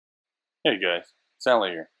Hey guys,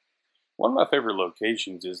 Sally here. One of my favorite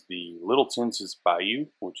locations is the Little Tensas Bayou,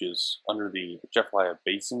 which is under the Atchafalaya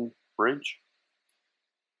Basin Bridge.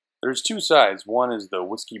 There's two sides. One is the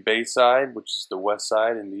Whiskey Bay side, which is the west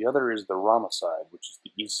side, and the other is the Rama side, which is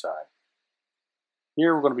the east side.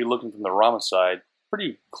 Here we're going to be looking from the Rama side,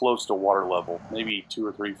 pretty close to water level, maybe 2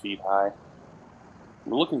 or 3 feet high.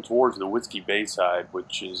 We're looking towards the Whiskey Bay side,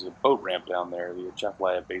 which is a boat ramp down there, the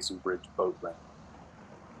Atchafalaya Basin Bridge boat ramp.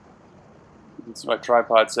 You can see my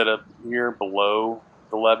tripod set up here below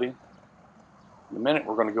the levee. In a minute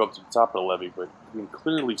we're going to go up to the top of the levee, but you can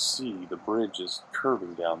clearly see the bridge is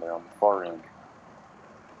curving down there on the far end.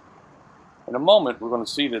 In a moment we're going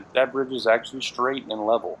to see that that bridge is actually straight and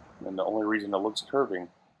level, and the only reason it looks curving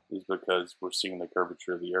is because we're seeing the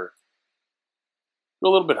curvature of the earth.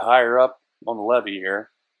 Go a little bit higher up on the levee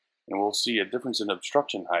here, and we'll see a difference in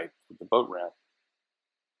obstruction height with the boat ramp.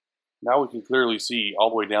 Now we can clearly see all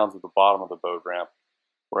the way down to the bottom of the boat ramp,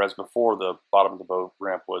 whereas before the bottom of the boat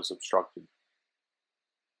ramp was obstructed.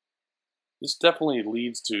 This definitely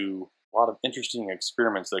leads to a lot of interesting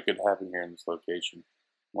experiments that could happen here in this location,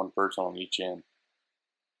 one person on each end.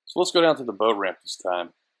 So let's go down to the boat ramp this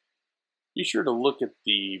time. Be sure to look at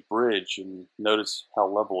the bridge and notice how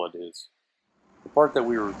level it is. The part that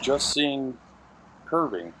we were just seeing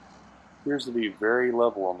curving appears to be very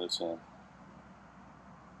level on this end.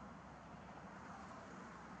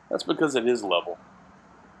 That's because it is level.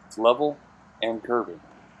 It's level and curving,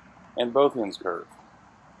 and both ends curve.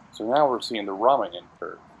 So now we're seeing the Rama end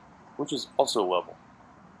curve, which is also level.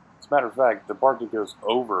 As a matter of fact, the part that goes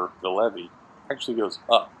over the levee actually goes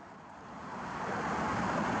up.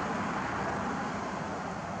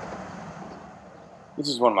 This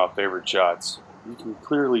is one of my favorite shots. You can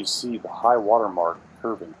clearly see the high water mark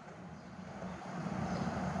curving.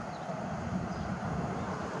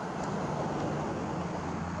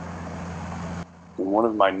 And one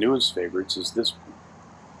of my newest favorites is this one.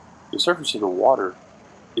 The surface of the water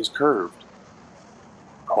is curved,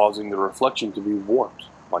 causing the reflection to be warped,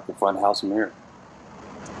 like the funhouse mirror.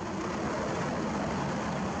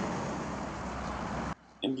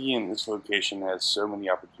 In the end, this location has so many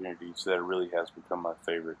opportunities that it really has become my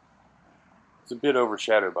favorite. It's a bit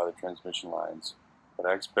overshadowed by the transmission lines, but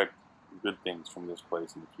I expect good things from this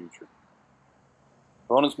place in the future.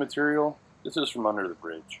 Bonus material, this is from under the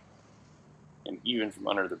bridge. And even from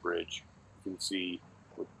under the bridge, you can see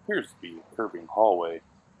what appears to be a curving hallway.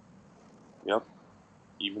 Yep,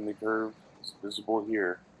 even the curve is visible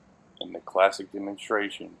here in the classic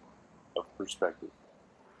demonstration of perspective.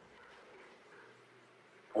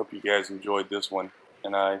 I hope you guys enjoyed this one,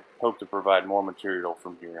 and I hope to provide more material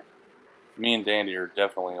from here. Me and Dandy are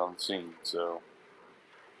definitely on the scene, so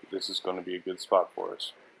this is going to be a good spot for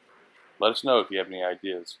us. Let us know if you have any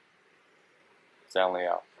ideas. Stanley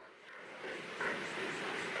out.